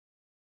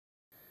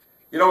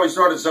You know, we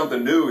started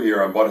something new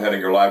here on Butthead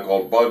in Your Life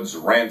called Bud's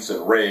Rants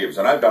and Raves,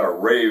 and I've got a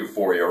rave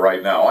for you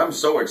right now. I'm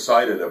so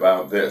excited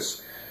about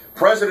this.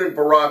 President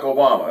Barack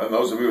Obama, and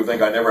those of you who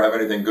think I never have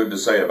anything good to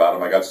say about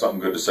him, I got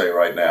something good to say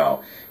right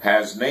now,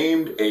 has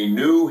named a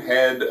new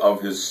head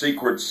of his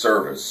Secret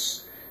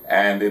Service.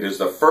 And it is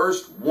the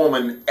first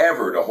woman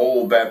ever to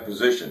hold that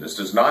position. This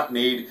does not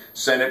need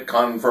Senate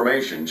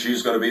confirmation.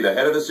 She's going to be the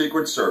head of the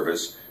Secret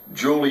Service,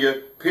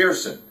 Julia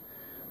Pearson.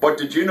 But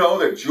did you know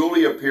that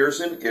Julia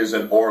Pearson is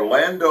an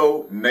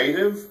Orlando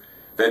native?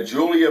 That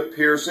Julia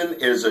Pearson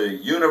is a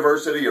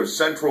University of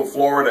Central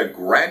Florida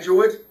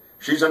graduate?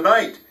 She's a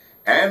Knight.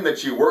 And that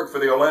she worked for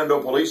the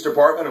Orlando Police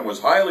Department and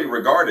was highly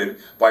regarded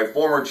by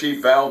former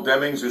Chief Val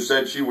Demings, who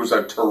said she was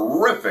a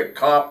terrific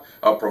cop,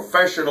 a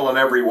professional in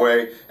every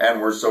way, and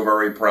we're so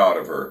very proud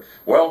of her.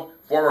 Well,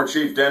 former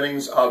Chief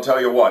Demings, I'll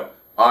tell you what,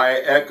 I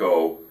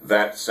echo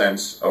that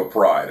sense of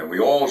pride, and we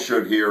all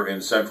should here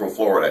in Central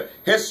Florida.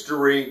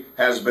 History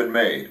has been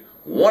made.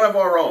 One of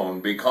our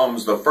own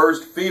becomes the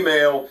first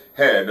female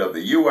head of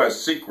the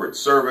U.S. Secret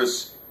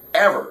Service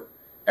ever,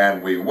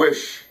 and we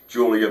wish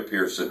Julia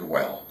Pearson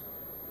well.